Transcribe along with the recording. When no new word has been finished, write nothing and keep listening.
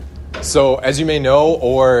So as you may know,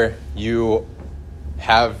 or you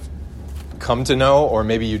have come to know, or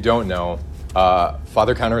maybe you don't know,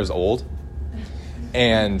 Father Connor is old,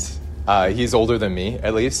 and he's older than me,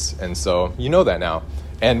 at least, and so you know that now.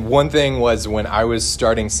 And one thing was when I was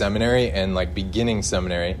starting seminary and beginning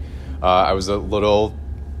seminary, I was a little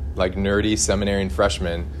nerdy seminarian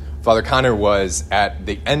freshman. Father Connor was at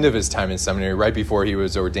the end of his time in seminary, right before he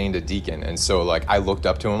was ordained a deacon, and so I looked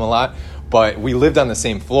up to him a lot. But we lived on the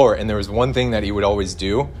same floor, and there was one thing that he would always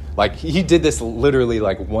do. He did this literally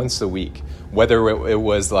once a week, whether it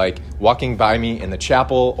was walking by me in the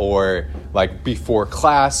chapel or before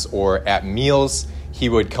class or at meals. He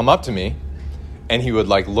would come up to me and he would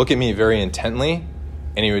look at me very intently,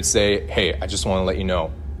 and he would say, "Hey, I just want to let you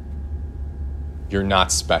know, you're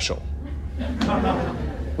not special."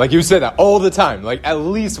 He would say that all the time, at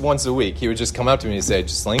least once a week. He would just come up to me and say,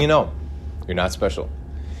 "Just letting you know, you're not special."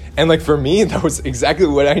 And for me, that was exactly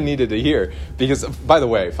what I needed to hear. Because, by the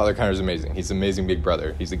way, Father Connor is amazing. He's an amazing big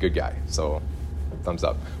brother. He's a good guy. So, thumbs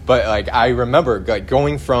up. But I remember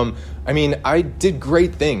going from, I did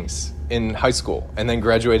great things in high school and then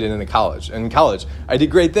graduated into college. And in college, I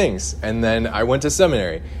did great things. And then I went to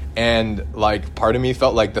seminary. And part of me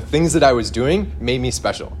felt like the things that I was doing made me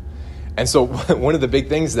special. And so one of the big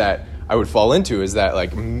things that I would fall into is that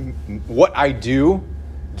what I do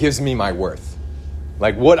gives me my worth.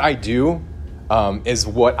 What I do is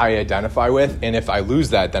what I identify with, and if I lose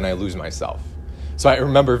that, then I lose myself. So I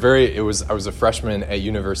remember I was a freshman at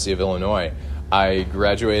University of Illinois. I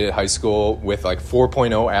graduated high school with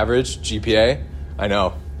 4.0 average GPA. I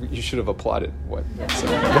know, you should have applauded. What?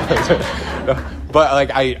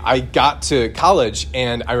 But I got to college,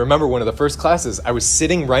 and I remember one of the first classes, I was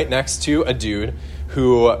sitting right next to a dude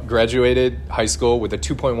who graduated high school with a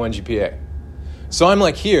 2.1 GPA. So I'm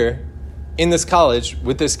here in this college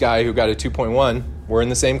with this guy who got a 2.1. We're in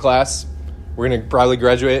the same class. We're going to probably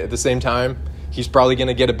graduate at the same time. He's probably going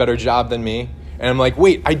to get a better job than me. And I'm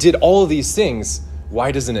wait, I did all of these things.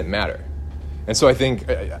 Why doesn't it matter? And so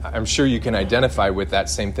I'm sure you can identify with that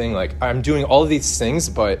same thing. I'm doing all of these things,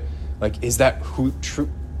 but is that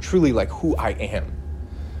truly who I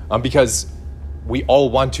am? Because we all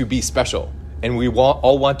want to be special, and we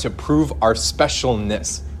all want to prove our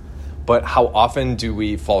specialness. But how often do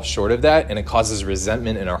we fall short of that, and it causes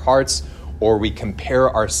resentment in our hearts, or we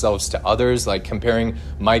compare ourselves to others, comparing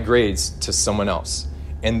my grades to someone else.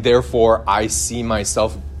 And therefore, I see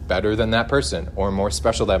myself better than that person, or more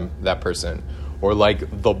special than that person, or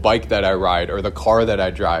the bike that I ride, or the car that I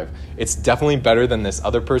drive. It's definitely better than this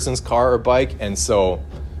other person's car or bike, and so,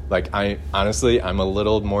 I'm a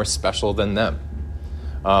little more special than them.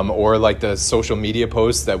 Or the social media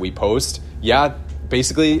posts that we post. Yeah,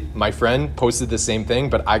 basically, my friend posted the same thing,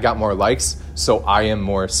 but I got more likes, so I am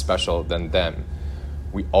more special than them.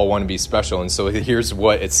 We all want to be special, and so here's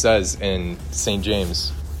what it says in St.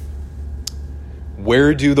 James.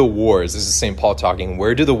 Where do the wars, this is St. Paul talking,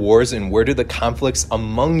 where do the wars and where do the conflicts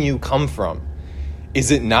among you come from?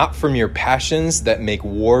 Is it not from your passions that make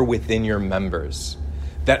war within your members?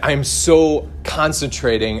 That I'm so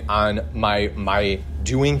concentrating on my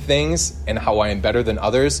doing things and how I am better than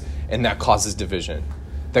others, and that causes division.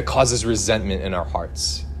 That causes resentment in our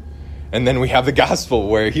hearts. And then we have the gospel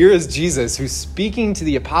where here is Jesus who's speaking to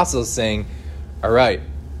the apostles saying, all right,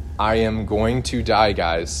 I am going to die,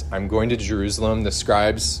 guys. I'm going to Jerusalem. The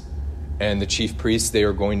scribes and the chief priests, they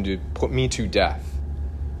are going to put me to death.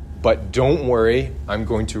 But don't worry, I'm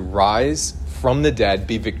going to rise from the dead,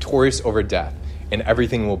 be victorious over death, and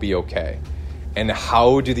everything will be okay. And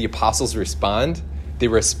how do the apostles respond? They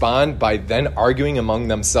respond by then arguing among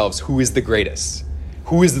themselves who is the greatest,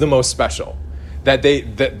 who is the most special. That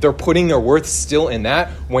they're putting their worth still in that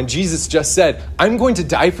when Jesus just said, I'm going to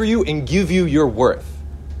die for you and give you your worth.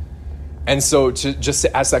 And so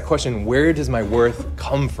to ask that question, where does my worth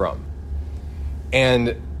come from?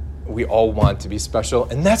 And we all want to be special,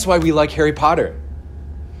 and that's why we like Harry Potter.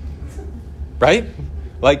 Right?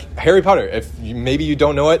 Harry Potter, if maybe you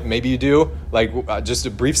don't know it, maybe you do. Just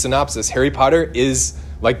a brief synopsis, Harry Potter is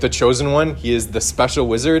the chosen one. He is the special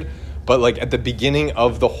wizard. But at the beginning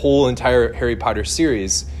of the whole entire Harry Potter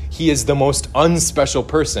series, he is the most unspecial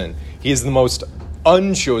person. He is the most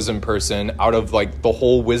unchosen person out of the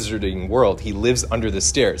whole wizarding world. He lives under the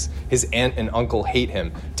stairs. His aunt and uncle hate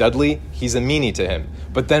him. Dudley, he's a meanie to him.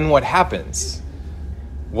 But then what happens?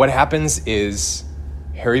 What happens is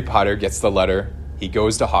Harry Potter gets the letter. He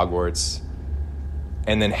goes to Hogwarts.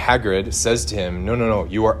 And then Hagrid says to him, no,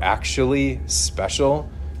 you are actually special.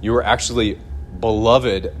 You are actually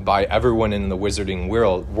beloved by everyone in the wizarding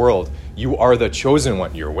world. You are the chosen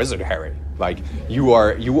one. You're a wizard, Harry. You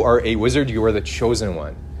are a wizard. You are the chosen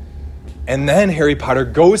one. And then Harry Potter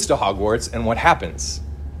goes to Hogwarts, and what happens?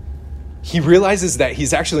 He realizes that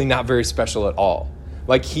he's actually not very special at all.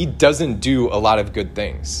 Like, he doesn't do a lot of good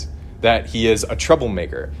things, that he is a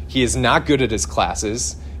troublemaker. He is not good at his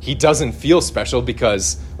classes. He doesn't feel special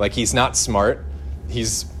because, like, he's not smart.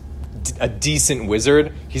 He's a decent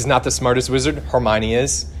wizard. He's not the smartest wizard. Hermione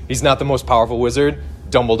is. He's not the most powerful wizard.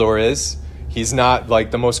 Dumbledore is. He's not,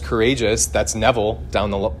 like, the most courageous. That's Neville down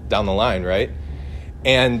the line, right?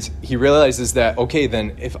 And he realizes that, okay,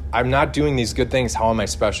 then if I'm not doing these good things, how am I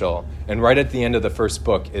special? And right at the end of the first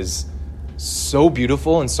book is so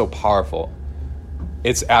beautiful and so powerful.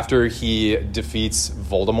 It's after he defeats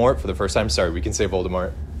Voldemort for the first time. Sorry, we can say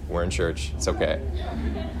Voldemort. We're in church. It's okay.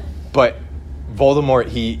 But Voldemort,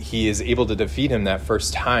 he is able to defeat him that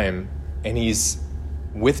first time, and he's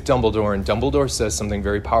with Dumbledore, and Dumbledore says something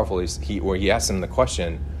very powerful. Where he asks him the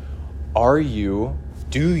question,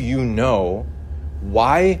 do you know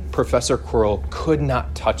why Professor Quirrell could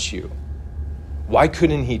not touch you? Why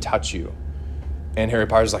couldn't he touch you? And Harry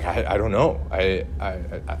Potter's like, I don't know.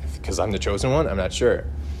 Because I'm the chosen one? I'm not sure.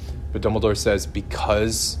 But Dumbledore says,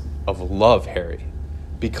 because of love, Harry.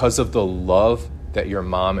 Because of the love that your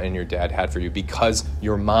mom and your dad had for you. Because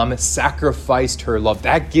your mom sacrificed her love.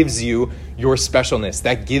 That gives you your specialness.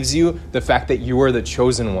 That gives you the fact that you are the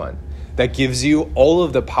chosen one. That gives you all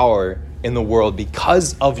of the power in the world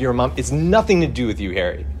because of your mom. It's nothing to do with you,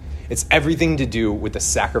 Harry. It's everything to do with the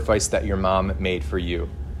sacrifice that your mom made for you.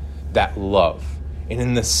 That love. And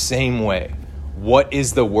in the same way, what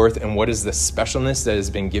is the worth and what is the specialness that has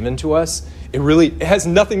been given to us? It has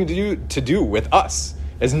nothing to do with us.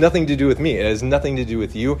 It has nothing to do with me. It has nothing to do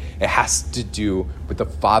with you. It has to do with the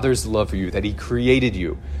Father's love for you, that he created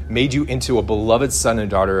you, made you into a beloved son and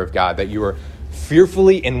daughter of God, that you are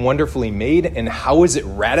fearfully and wonderfully made. And how is it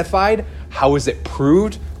ratified? How is it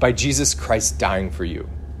proved? By Jesus Christ dying for you.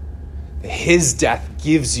 His death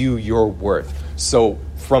gives you your worth. So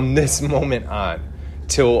from this moment on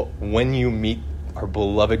till when you meet our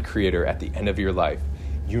beloved Creator at the end of your life,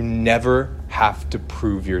 you never have to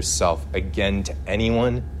prove yourself again to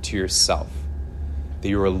anyone, to yourself, that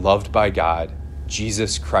you are loved by God.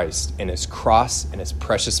 Jesus Christ and his cross and his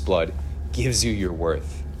precious blood gives you your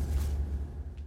worth.